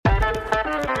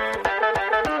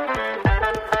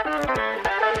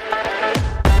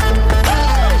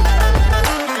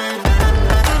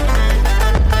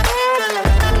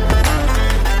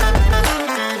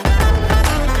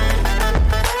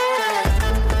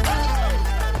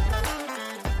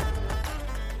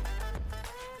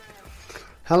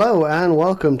Hello and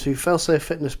welcome to Failsafe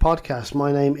Fitness Podcast.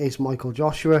 My name is Michael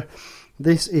Joshua.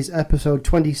 This is episode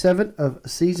 27 of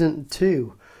season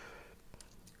 2.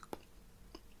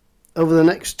 Over the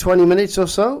next 20 minutes or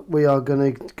so, we are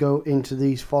going to go into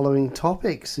these following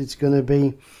topics. It's going to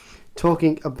be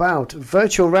talking about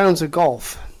virtual rounds of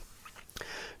golf.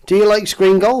 Do you like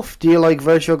screen golf? Do you like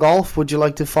virtual golf? Would you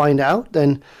like to find out?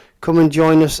 Then come and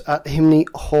join us at Himney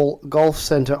Hall Golf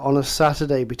Centre on a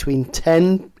Saturday between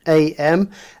 10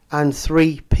 a.m. and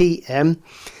 3 p.m.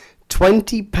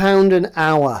 £20 an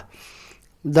hour.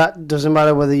 That doesn't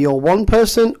matter whether you're one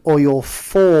person or you're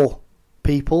 4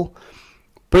 people.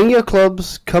 Bring your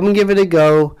clubs, come and give it a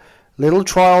go. Little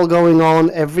trial going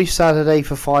on every Saturday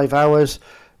for 5 hours.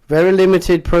 Very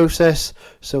limited process,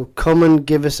 so come and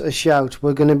give us a shout.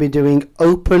 We're going to be doing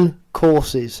open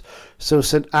courses. So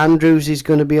St Andrews is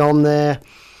going to be on there,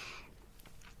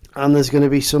 and there's going to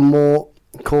be some more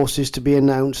courses to be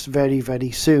announced very,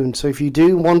 very soon. So if you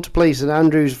do want to play St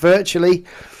Andrews virtually,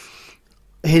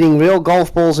 hitting real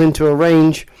golf balls into a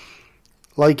range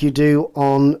like you do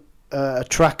on a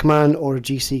TrackMan or a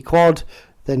GC Quad,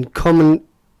 then come and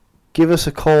give us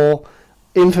a call.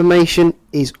 Information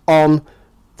is on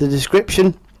the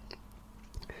description.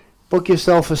 Book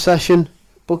yourself a session,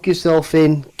 book yourself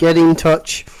in, get in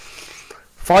touch.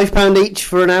 £5 each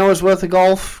for an hour's worth of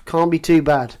golf can't be too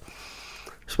bad,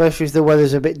 especially if the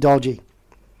weather's a bit dodgy.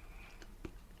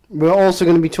 We're also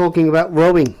going to be talking about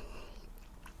rowing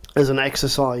as an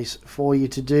exercise for you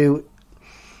to do,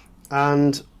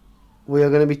 and we are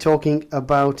going to be talking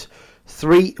about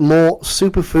 3 more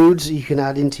superfoods you can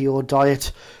add into your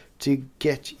diet to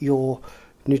get your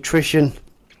nutrition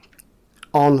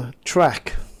on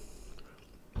track.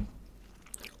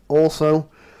 Also,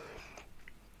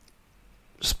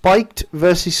 spiked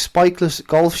versus spikeless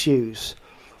golf shoes.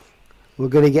 We're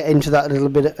going to get into that a little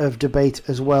bit of debate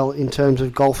as well in terms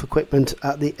of golf equipment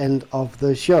at the end of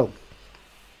the show.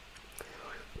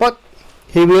 But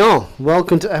here we are.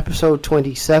 Welcome to episode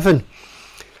 27.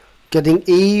 Getting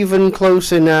even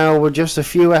closer now. We're just a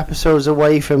few episodes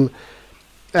away from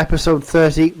episode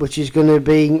 30, which is going to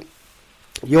be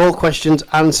your questions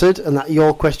answered, and that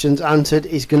your questions answered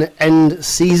is going to end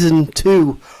season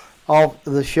 2 of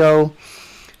the show.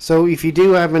 So if you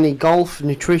do have any golf,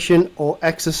 nutrition or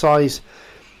exercise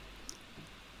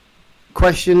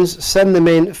questions, send them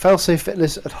in.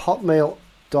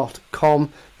 failsafefitness@hotmail.com,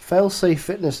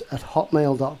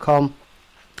 failsafefitness@hotmail.com,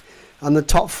 and the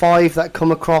top 5 that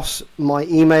come across my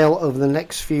email over the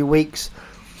next few weeks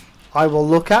I will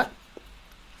look at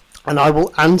and I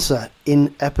will answer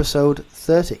in episode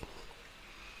 30.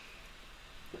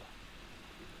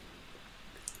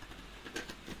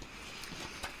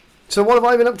 So what have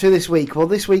I been up to this week? Well,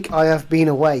 this week I have been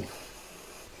away.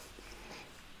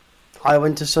 I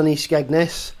went to sunny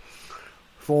Skegness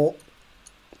for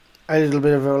a little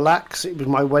bit of a relax. It was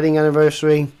my wedding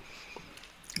anniversary.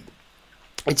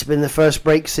 It's been the first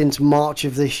break since March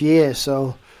of this year,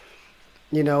 so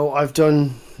you know, I've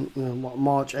done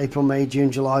March, April, May,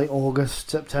 June, July, August,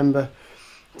 September.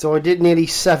 So I did nearly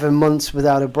 7 months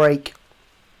without a break.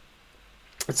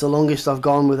 It's the longest I've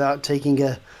gone without taking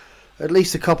at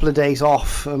least a couple of days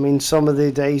off. I mean, some of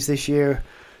the days this year,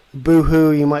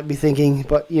 boo-hoo, you might be thinking,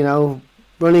 but you know,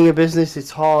 running a business,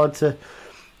 it's hard to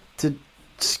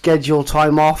schedule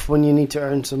time off when you need to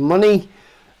earn some money.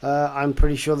 I'm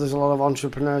pretty sure there's a lot of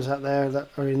entrepreneurs out there that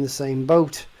are in the same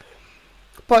boat.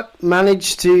 But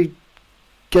managed to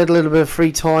get a little bit of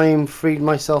free time, freed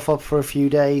myself up for a few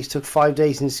days, took 5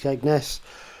 days in Skegness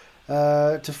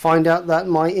to find out that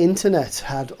my internet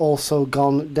had also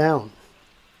gone down.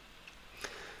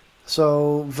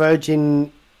 So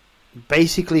Virgin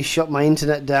basically shut my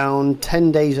internet down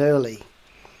 10 days early.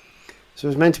 So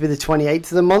it was meant to be the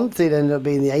 28th of the month, it ended up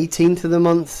being the 18th of the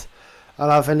month, and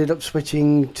I've ended up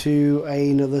switching to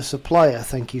another supplier,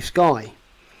 thank you Sky.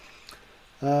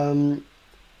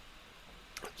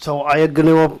 So I'm going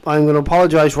to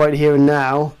apologise right here and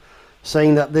now,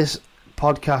 saying that this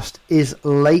podcast is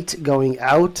late going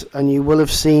out, and you will have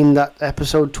seen that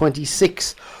episode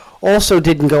 26 also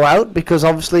didn't go out because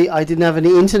obviously I didn't have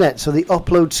any internet, so the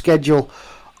upload schedule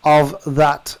of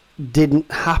that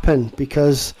didn't happen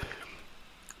because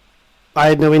I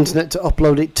had no internet to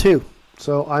upload it to.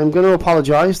 So I'm going to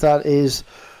apologise. That is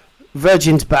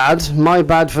Virgin's bad, my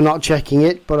bad for not checking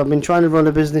it, but I've been trying to run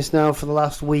a business now for the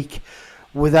last week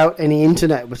without any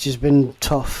internet, which has been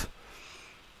tough.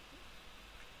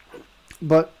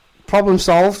 But problem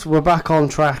solved, we're back on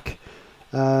track.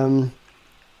 And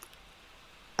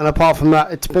apart from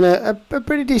that, it's been a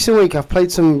pretty decent week. I've played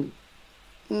some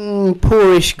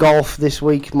poorish golf this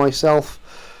week myself.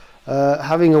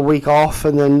 having a week off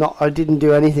and then I didn't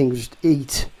do anything, just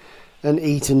eat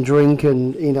and drink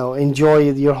and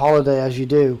enjoy your holiday as you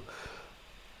do.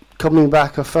 Coming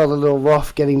back, I felt a little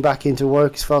rough. Getting back into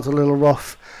work felt a little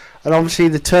rough, and obviously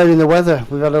the turn in the weather.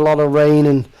 We've had a lot of rain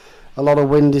and a lot of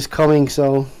wind is coming,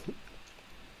 so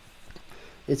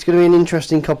it's going to be an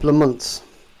interesting couple of months.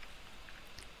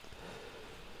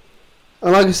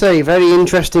 And like I say, very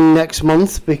interesting next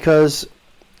month, because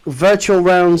virtual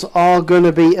rounds are going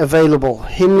to be available.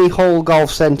 Himley Hall Golf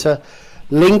Centre.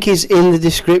 Link is in the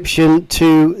description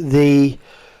to the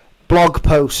blog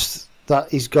post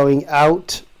that is going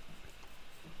out.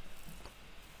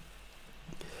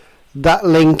 That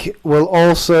link will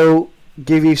also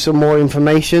give you some more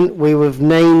information. We have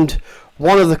named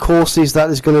one of the courses that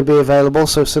is going to be available.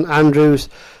 So St Andrews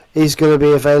is going to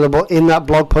be available. In that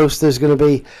blog post there's going to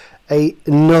be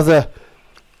another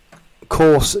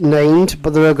course named,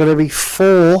 but there are going to be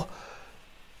 4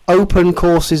 open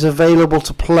courses available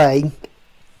to play.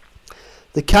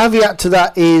 The caveat to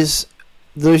that is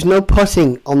there's no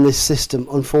putting on this system,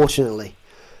 unfortunately.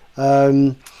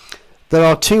 There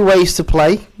are 2 ways to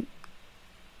play.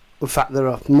 In fact, there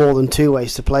are more than 2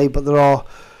 ways to play, but there are...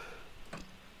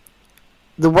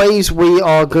 The ways we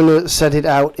are going to set it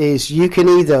out is you can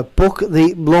either book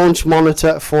the launch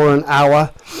monitor for an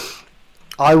hour.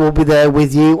 I will be there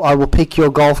with you. I will pick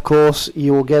your golf course.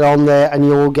 You will get on there and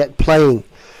you will get playing.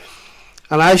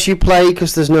 And as you play,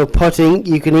 because there's no putting,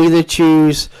 you can either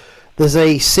choose... There's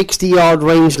a 60-yard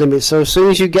range limit. So as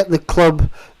soon as you get the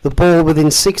ball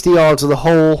within 60 yards of the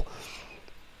hole,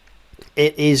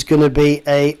 it is going to be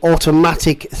a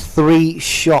automatic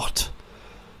 3-shot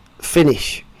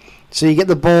finish. So you get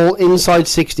the ball inside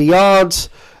 60 yards.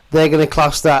 They're going to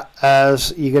class that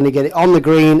as you're going to get it on the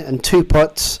green and 2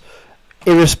 putts,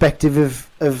 irrespective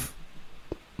of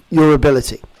your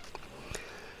ability.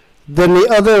 Then the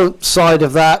other side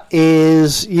of that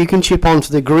is you can chip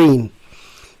onto the green.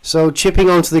 So chipping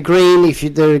onto the green,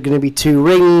 there are going to be 2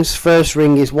 rings. First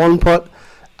ring is 1 putt.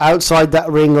 Outside that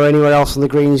ring or anywhere else on the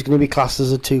green is going to be classed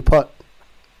as a 2 putt.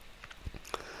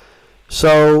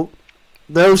 So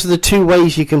those are the 2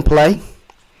 ways you can play.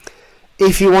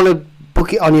 If you want to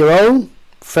book it on your own,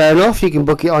 fair enough, you can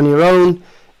book it on your own.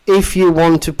 If you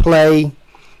want to play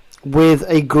with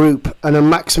a group, and a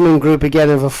maximum group again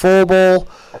of a 4-ball,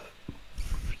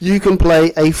 you can play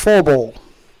a 4-ball.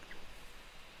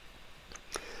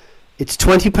 It's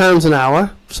 £20 an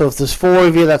hour, so if there's 4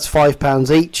 of you, that's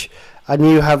 £5 each. And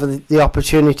you have the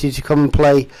opportunity to come and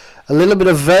play a little bit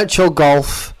of virtual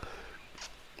golf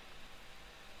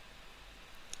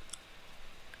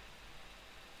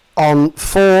on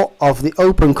 4 of the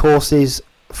open courses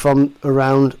from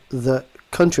around the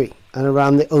country and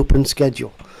around the open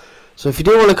schedule. So if you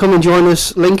do want to come and join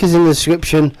us, link is in the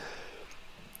description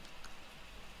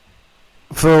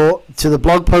to the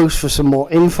blog post for some more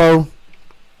info,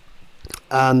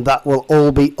 and that will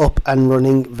all be up and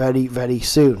running very, very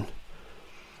soon.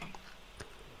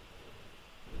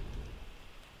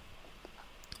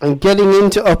 And getting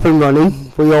into up and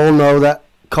running, we all know that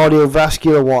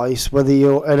cardiovascular wise, whether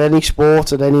you're at any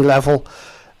sport, at any level,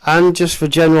 and just for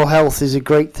general health, is a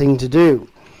great thing to do.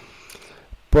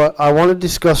 But I want to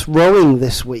discuss rowing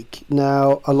this week.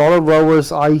 Now, a lot of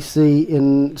rowers I see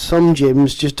in some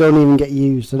gyms just don't even get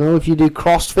used. I know if you do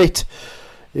CrossFit,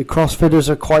 the CrossFitters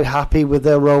are quite happy with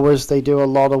their rowers. They do a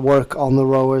lot of work on the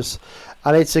rowers,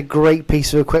 and it's a great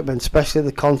piece of equipment, especially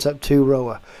the Concept 2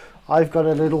 rower. I've got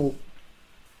a little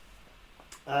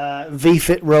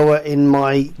V-Fit rower in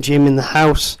my gym in the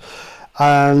house,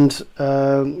 and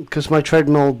because my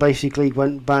treadmill basically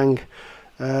went bang,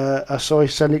 so I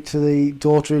sent it to the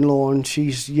daughter-in-law, and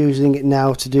she's using it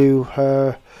now to do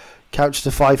her couch to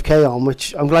 5k on,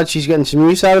 which I'm glad she's getting some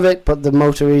use out of it, but the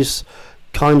motor is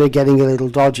kind of getting a little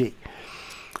dodgy.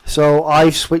 So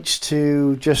I've switched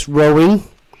to just rowing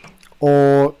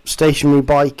or stationary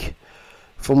bike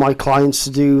for my clients to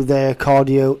do their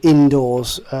cardio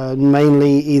indoors,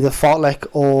 mainly either fartlek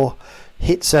or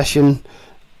hit session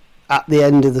at the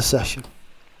end of the session.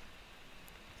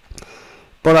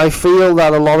 But I feel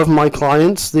that a lot of my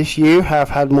clients this year have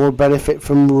had more benefit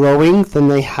from rowing than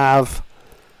they have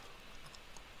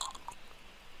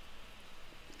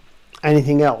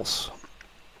anything else.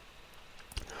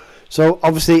 So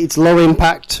obviously it's low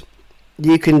impact.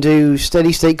 You can do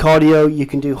steady state cardio, you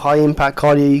can do high impact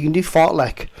cardio, you can do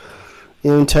fartlek,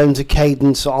 in terms of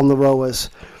cadence on the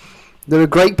rowers. They're a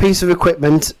great piece of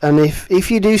equipment, and if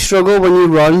you do struggle when you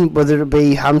run, whether it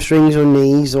be hamstrings or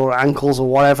knees or ankles or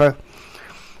whatever,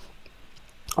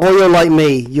 or you're like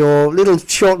me, you're a little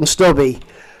short and stubby,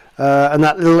 and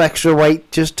that little extra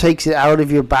weight just takes it out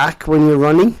of your back when you're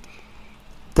running,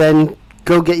 then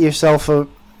go get yourself on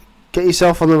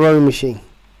the rowing machine.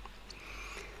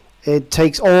 It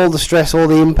takes all the stress, all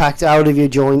the impact out of your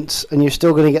joints, and you're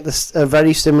still going to get a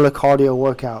very similar cardio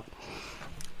workout.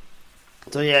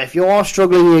 So yeah, if you are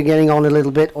struggling, you're getting on a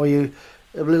little bit, or you're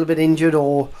a little bit injured,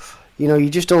 or you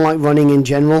just don't like running in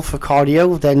general for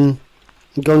cardio, then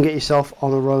go and get yourself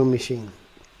on a rowing machine.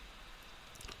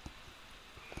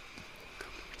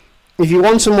 If you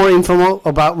want some more info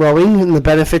about rowing and the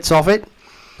benefits of it,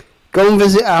 go and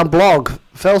visit our blog,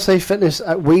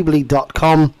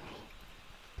 failsafefitness@weebly.com.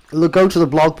 Go to the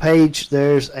blog page.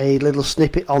 There's a little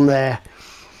snippet on there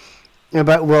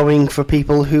about rowing for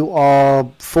people who are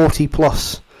 40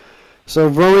 plus. So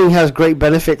rowing has great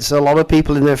benefits. A lot of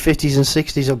people in their 50s and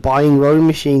 60s are buying rowing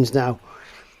machines now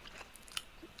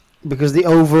because the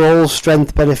overall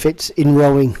strength benefits in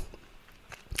rowing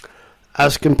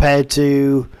as compared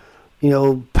to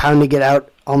pounding it out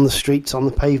on the streets, on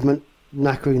the pavement,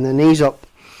 knackering their knees up.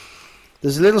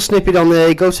 There's a little snippet on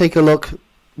there. Go take a look.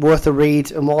 Worth a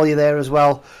read. And while you're there as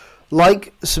well,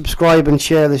 like, subscribe and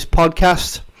share this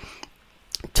podcast.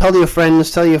 Tell your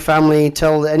friends, tell your family,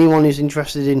 tell anyone who's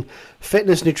interested in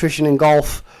fitness, nutrition and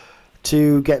golf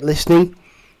to get listening.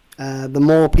 The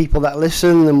more people that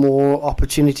listen, the more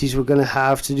opportunities we're going to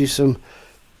have to do some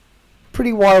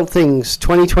pretty wild things.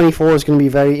 2024 is going to be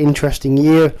a very interesting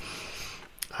year,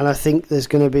 and I think there's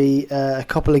going to be a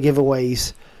couple of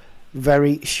giveaways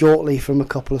very shortly from a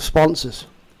couple of sponsors.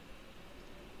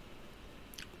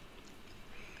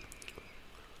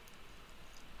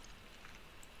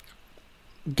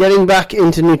 Getting back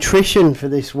into nutrition for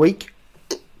this week,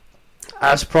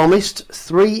 as promised,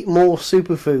 3 more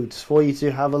superfoods for you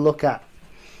to have a look at.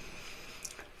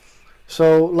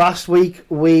 So last week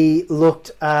we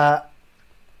looked at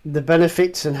the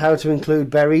benefits and how to include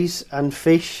berries and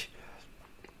fish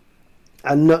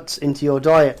and nuts into your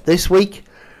diet. This week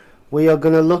we are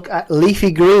going to look at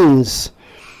leafy greens.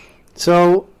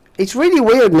 So it's really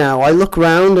weird now. I look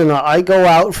around and I go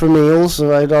out for meals.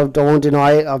 I don't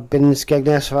deny it. I've been in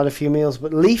Skegness, I've had a few meals.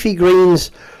 But leafy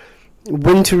greens,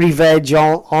 wintery veg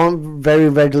aren't very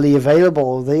readily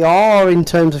available. They are in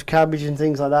terms of cabbage and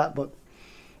things like that. But,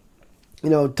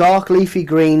 dark leafy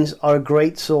greens are a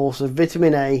great source of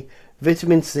vitamin A,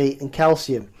 vitamin C and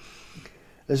calcium,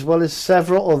 as well as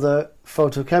several other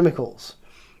phytochemicals,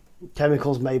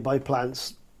 chemicals made by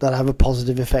plants that have a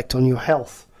positive effect on your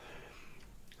health.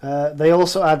 They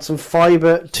also add some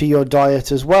fibre to your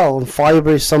diet as well, and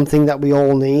fibre is something that we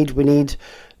all need. We need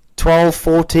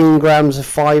 12-14 grams of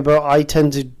fibre. I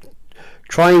tend to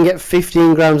try and get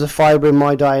 15 grams of fibre in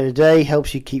my diet a day.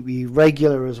 Helps you keep you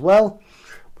regular as well,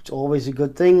 which is always a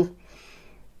good thing.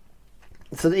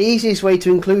 So the easiest way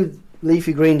to include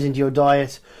leafy greens into your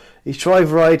diet is try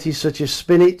varieties such as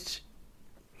spinach.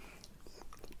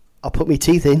 I'll put my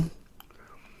teeth in.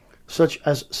 Such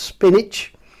as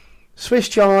spinach, Swiss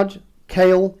chard,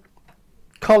 kale,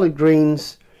 collard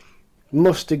greens,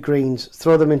 mustard greens.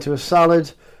 Throw them into a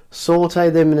salad, saute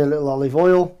them in a little olive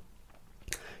oil.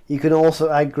 You can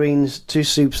also add greens to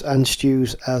soups and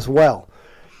stews as well.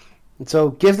 And so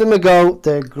give them a go.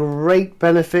 They're great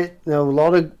benefit. A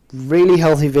lot of really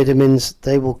healthy vitamins.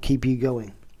 They will keep you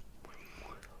going.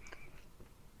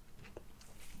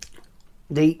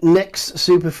 The next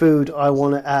superfood I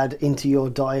want to add into your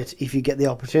diet, if you get the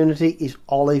opportunity, is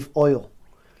olive oil.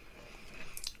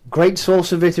 Great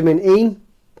source of vitamin E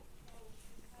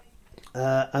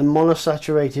and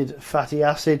monosaturated fatty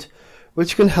acid,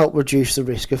 which can help reduce the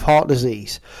risk of heart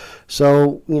disease.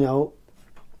 So,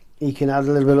 you can add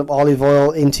a little bit of olive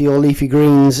oil into your leafy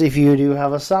greens if you do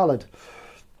have a salad.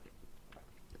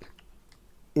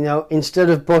 Instead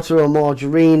of butter or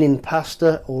margarine in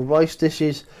pasta or rice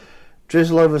dishes,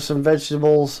 drizzle over some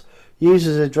vegetables, use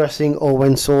as a dressing or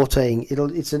when sauteing.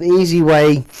 It's an easy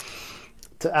way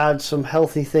to add some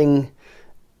healthy thing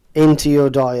into your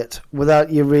diet without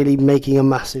you really making a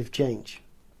massive change.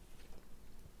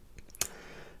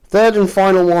 Third and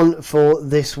final one for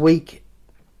this week,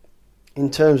 in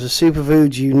terms of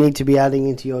superfoods you need to be adding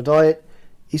into your diet,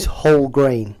 is whole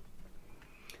grain.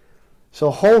 So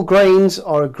whole grains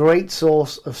are a great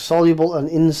source of soluble and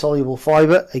insoluble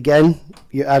fibre. Again,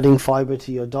 you're adding fibre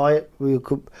to your diet.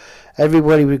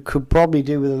 Everybody could probably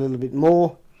do with a little bit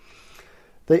more.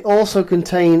 They also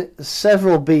contain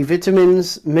several B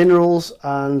vitamins, minerals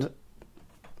and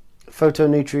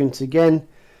phytonutrients again.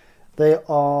 They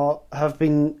have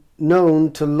been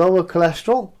known to lower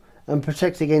cholesterol and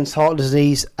protect against heart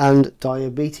disease and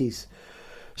diabetes.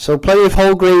 So plenty of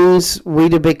whole grains,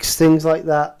 Weetabix, things like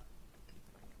that.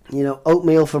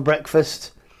 Oatmeal for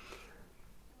breakfast,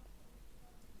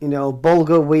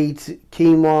 bulgur wheat,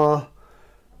 quinoa,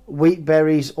 wheat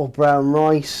berries or brown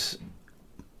rice,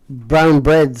 brown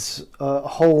breads,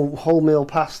 wholemeal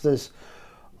pastas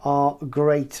are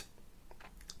great.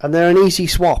 And they're an easy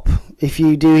swap. If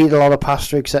you do eat a lot of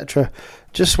pasta, etc.,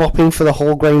 just swapping for the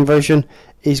whole grain version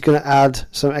is going to add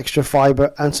some extra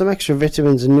fibre and some extra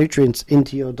vitamins and nutrients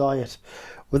into your diet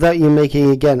without you making,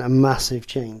 again, a massive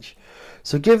change.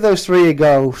 So give those 3 a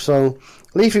go. So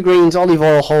leafy greens, olive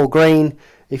oil, whole grain.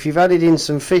 If you've added in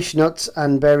some fish, nuts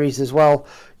and berries as well,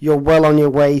 you're well on your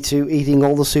way to eating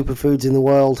all the superfoods in the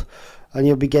world, and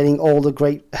you'll be getting all the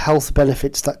great health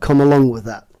benefits that come along with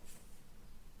that.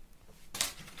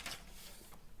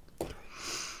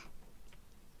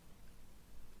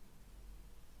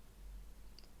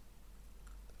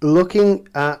 Looking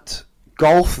at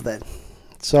golf then.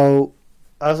 So,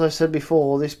 as I said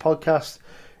before, this podcast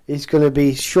is going to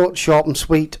be short, sharp and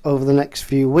sweet over the next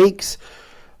few weeks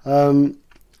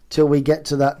till we get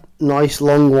to that nice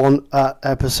long one at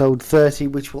episode 30,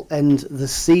 which will end the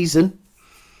season.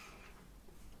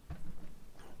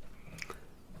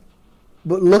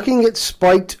 But looking at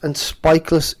spiked and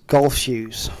spikeless golf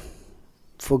shoes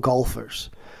for golfers.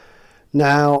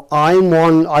 Now, I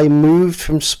moved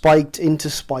from spiked into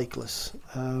spikeless.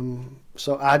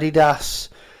 So Adidas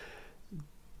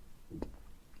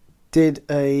did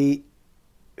a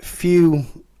few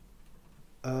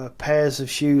pairs of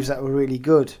shoes that were really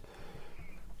good.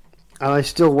 And I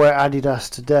still wear Adidas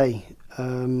today.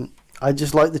 I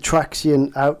just like the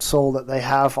traction outsole that they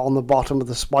have on the bottom of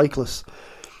the spikeless.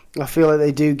 I feel like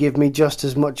they do give me just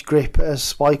as much grip as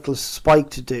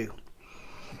spiked do.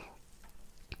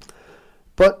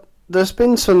 But there's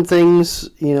been some things,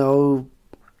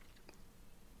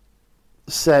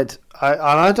 said.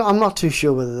 I'm not too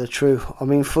sure whether they're true. I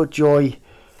mean, FootJoy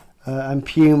and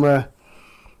Puma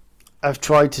have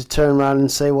tried to turn around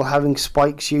and say, well, having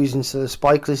spiked shoes instead of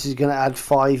spikeless is going to add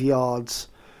 5 yards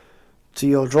to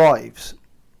your drives.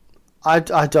 I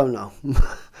don't know.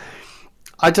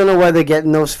 I don't know where they're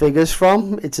getting those figures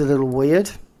from. It's a little weird.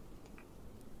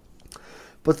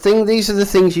 But these are the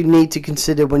things you need to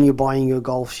consider when you're buying your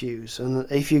golf shoes. And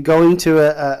if you're going to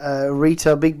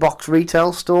a big box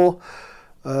retail store,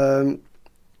 9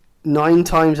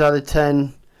 times out of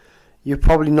 10, you're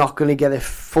probably not going to get a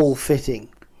full fitting.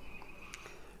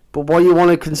 But what you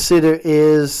want to consider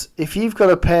is if you've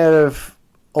got a pair of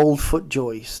old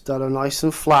FootJoys that are nice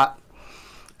and flat,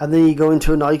 and then you go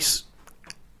into a nice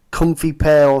comfy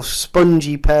pair or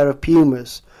spongy pair of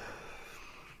Pumas,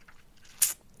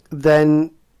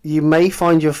 then you may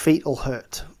find your feet will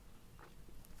hurt.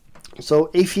 So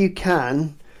if you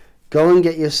can, go and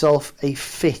get yourself a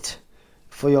fit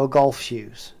for your golf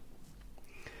shoes.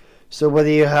 So whether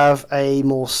you have a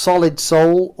more solid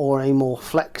sole or a more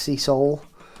flexy sole,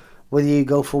 whether you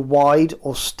go for wide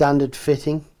or standard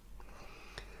fitting,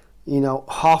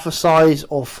 half a size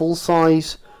or full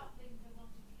size,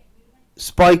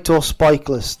 spiked or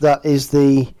spikeless, that is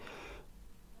the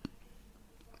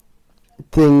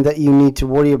thing that you need to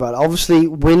worry about. Obviously,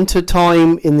 winter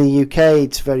time in the UK,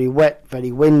 it's very wet,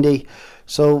 very windy,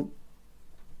 so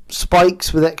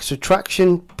spikes with extra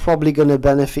traction probably going to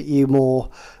benefit you more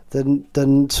than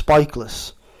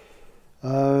spikeless.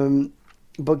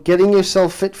 But getting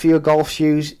yourself fit for your golf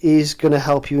shoes is going to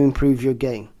help you improve your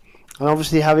game. And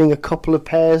obviously having a couple of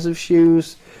pairs of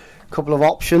shoes, a couple of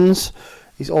options,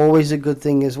 is always a good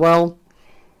thing as well.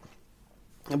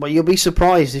 But you'll be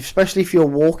surprised, especially if you're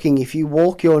walking. If you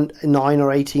walk your 9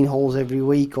 or 18 holes every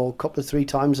week or a couple of 3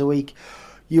 times a week,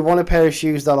 you want a pair of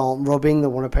shoes that aren't rubbing. You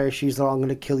want a pair of shoes that aren't going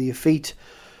to kill your feet,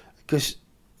 because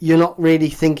you're not really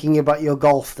thinking about your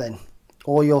golf then.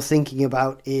 All you're thinking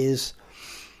about is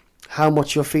how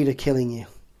much your feet are killing you.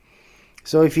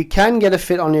 So if you can get a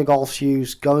fit on your golf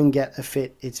shoes, go and get a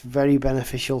fit. It's very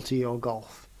beneficial to your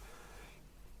golf.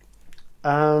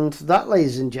 And that,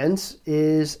 ladies and gents,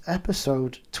 is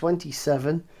episode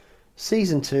 27,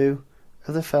 season 2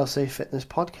 of the Failsafe Fitness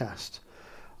podcast.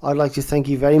 I'd like to thank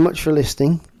you very much for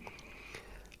listening.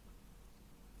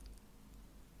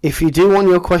 If you do want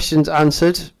your questions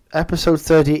answered, episode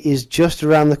 30 is just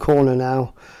around the corner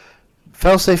now.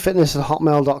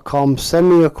 Failsafefitness@hotmail.com. Send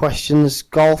me your questions,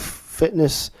 golf,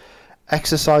 fitness,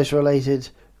 exercise related,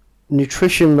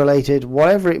 nutrition related,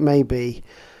 whatever it may be.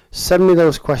 Send me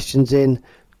those questions in.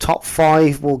 Top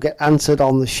 5 will get answered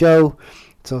on the show.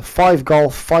 So 5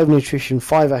 golf, 5 nutrition,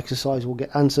 5 exercise will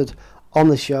get answered on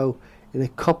the show in a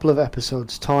couple of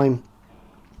episodes' time.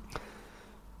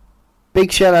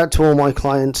 Big shout out to all my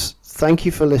clients. Thank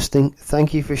you for listening.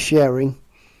 Thank you for sharing.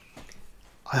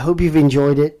 I hope you've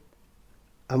enjoyed it.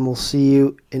 And we'll see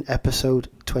you in episode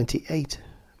 28.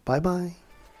 Bye bye.